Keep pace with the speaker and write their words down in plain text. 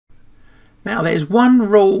Now, there's one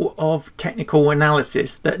rule of technical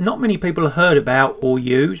analysis that not many people have heard about or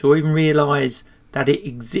use or even realise that it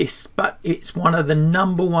exists, but it's one of the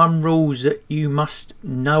 #1 rules that you must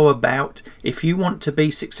know about if you want to be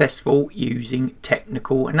successful using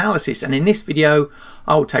technical analysis. And in this video,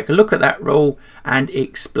 I'll take a look at that rule and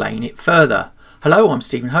explain it further. Hello, I'm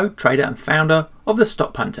Stephen Ho, trader and founder of The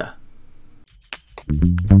Stop Hunter.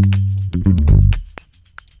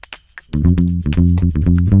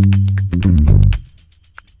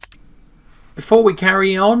 Before we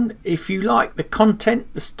carry on, if you like the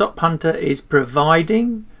content The Stop Hunter is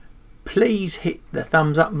providing, please hit the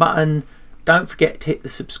thumbs up button. Don't forget to hit the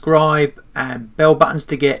subscribe and bell buttons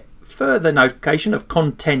to get further notification of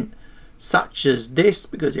content such as this,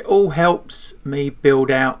 because it all helps me build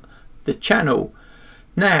out the channel.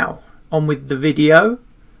 Now, on with the video.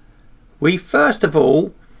 We first of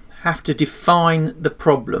all have to define the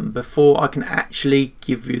problem before I can actually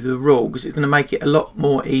give you the rule, because it's going to make it a lot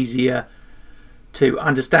more easier to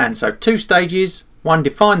understand. So 2 stages: 1,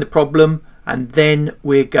 define the problem, and then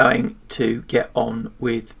we're going to get on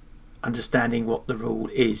with understanding what the rule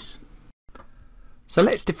is. So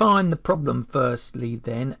let's define the problem firstly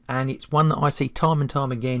then, and it's one that I see time and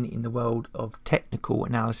time again in the world of technical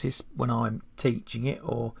analysis when I'm teaching it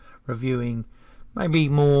or reviewing maybe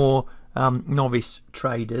more novice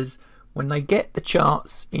traders. When they get the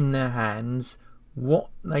charts in their hands, what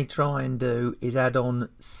they try and do is add on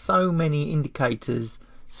so many indicators,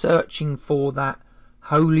 searching for that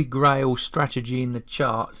holy grail strategy in the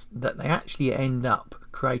charts, that they actually end up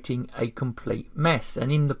creating a complete mess,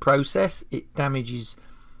 and in the process it damages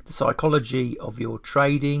the psychology of your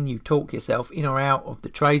trading. You talk yourself in or out of the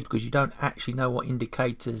trades because you don't actually know what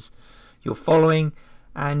indicators you're following,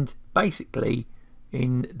 and basically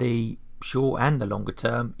in the short and the longer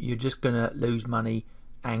term you're just going to lose money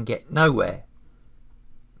and get nowhere.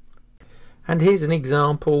 And here's an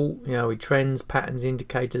example, with trends, patterns,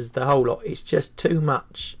 indicators, the whole lot. It's just too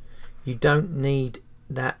much. You don't need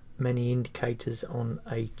that many indicators on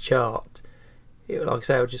a chart. Like I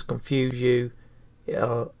say, it'll just confuse you,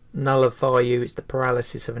 it'll nullify you. It's the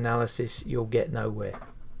paralysis of analysis. You'll get nowhere.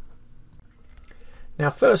 Now,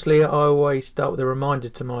 firstly, I always start with a reminder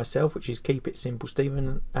to myself, which is keep it simple,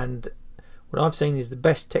 Stephen. And what I've seen is the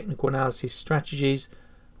best technical analysis strategies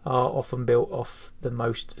are often built off the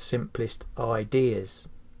most simplest ideas.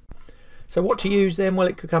 So what to use then? Well,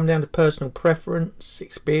 it could come down to personal preference,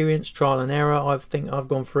 experience, trial and error. I think I've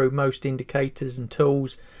gone through most indicators and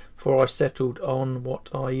tools before I settled on what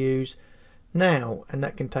I use now, and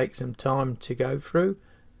that can take some time to go through,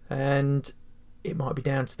 and it might be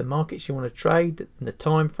down to the markets you want to trade and the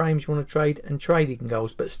time frames you want to trade and trading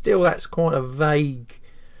goals, but still that's quite a vague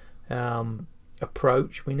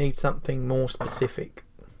approach. We need something more specific.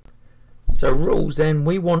 So rules then,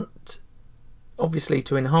 we want obviously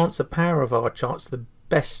to enhance the power of our charts the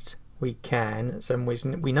best we can. So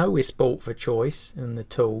we know we're sport for choice in the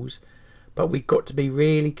tools, but we've got to be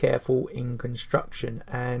really careful in construction,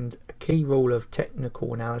 and a key rule of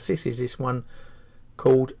technical analysis is this one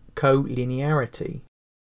called collinearity.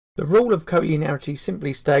 The rule of collinearity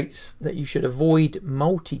simply states that you should avoid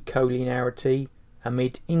multi-collinearity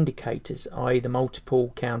amid indicators, i.e. the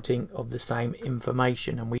multiple counting of the same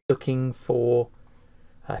information, and we're looking for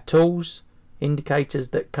tools, indicators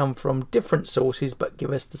that come from different sources but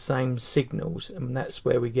give us the same signals, and that's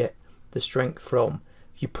where we get the strength from.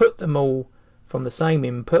 If you put them all from the same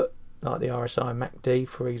input, like the RSI and MACD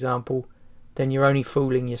for example, then you're only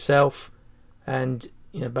fooling yourself, and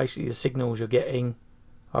basically the signals you're getting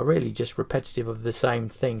are really just repetitive of the same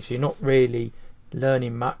thing, so you're not really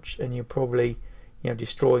learning much, and you're probably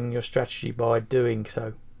destroying your strategy by doing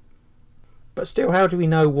so. But still, how do we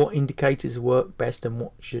know what indicators work best and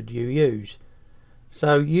what should you use?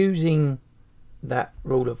 So using that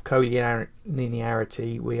rule of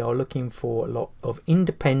collinearity, we are looking for a lot of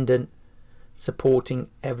independent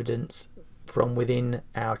supporting evidence from within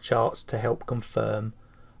our charts to help confirm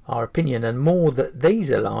our opinion, and more that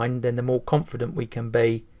these align, then the more confident we can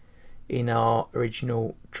be in our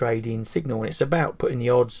original trading signal. And it's about putting the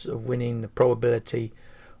odds of winning, the probability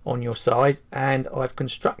on your side, and I've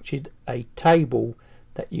constructed a table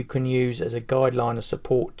that you can use as a guideline of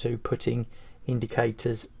support to putting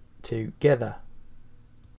indicators together.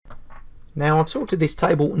 Now, I've sorted this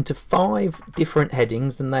table into 5 different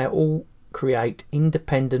headings, and they all create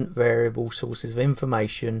independent variable sources of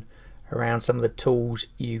information around some of the tools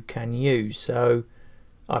you can use. So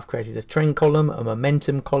I've created a trend column, a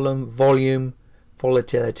momentum column, volume,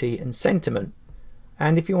 volatility and sentiment.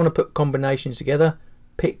 And if you want to put combinations together,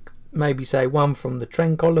 pick maybe say one from the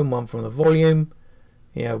trend column, one from the volume,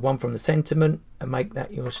 one from the sentiment and make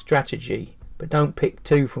that your strategy. But don't pick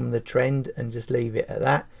 2 from the trend and just leave it at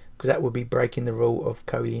that, because that would be breaking the rule of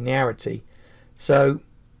collinearity. So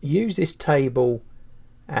use this table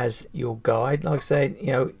as your guide. Like I said,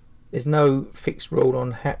 there's no fixed rule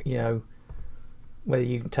on how, whether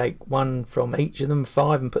you can take 1 from each of them,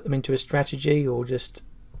 5, and put them into a strategy, or just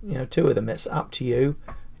 2 of them. It's up to you.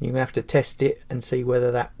 You have to test it and see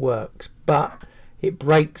whether that works. But it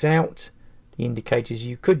breaks out the indicators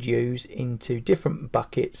you could use into different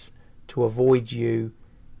buckets to avoid you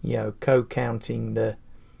co-counting the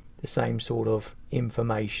same sort of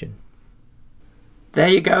information. There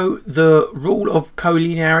you go, the rule of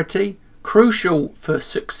collinearity, crucial for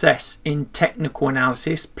success in technical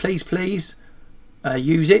analysis. Please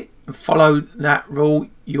use it and follow that rule.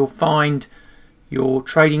 You'll find your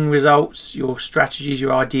trading results, your strategies,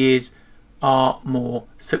 your ideas are more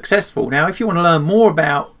successful. Now, if you want to learn more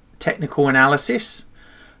about technical analysis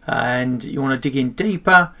and you want to dig in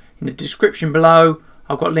deeper, in the description below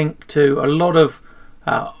I've got a link to a lot of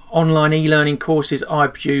online e-learning courses I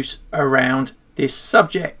produce around this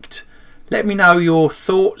subject. Let me know your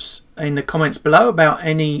thoughts in the comments below about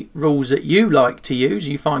any rules that you like to use,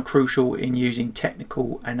 you find crucial in using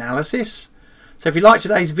technical analysis. So if you like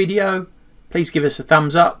today's video, please give us a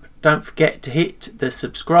thumbs up. Don't forget to hit the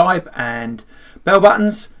subscribe and bell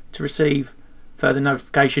buttons to receive further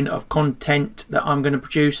notification of content that I'm going to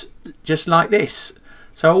produce just like this.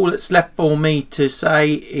 So all that's left for me to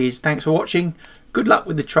say is thanks for watching, good luck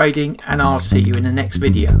with the trading, and I'll see you in the next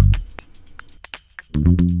video.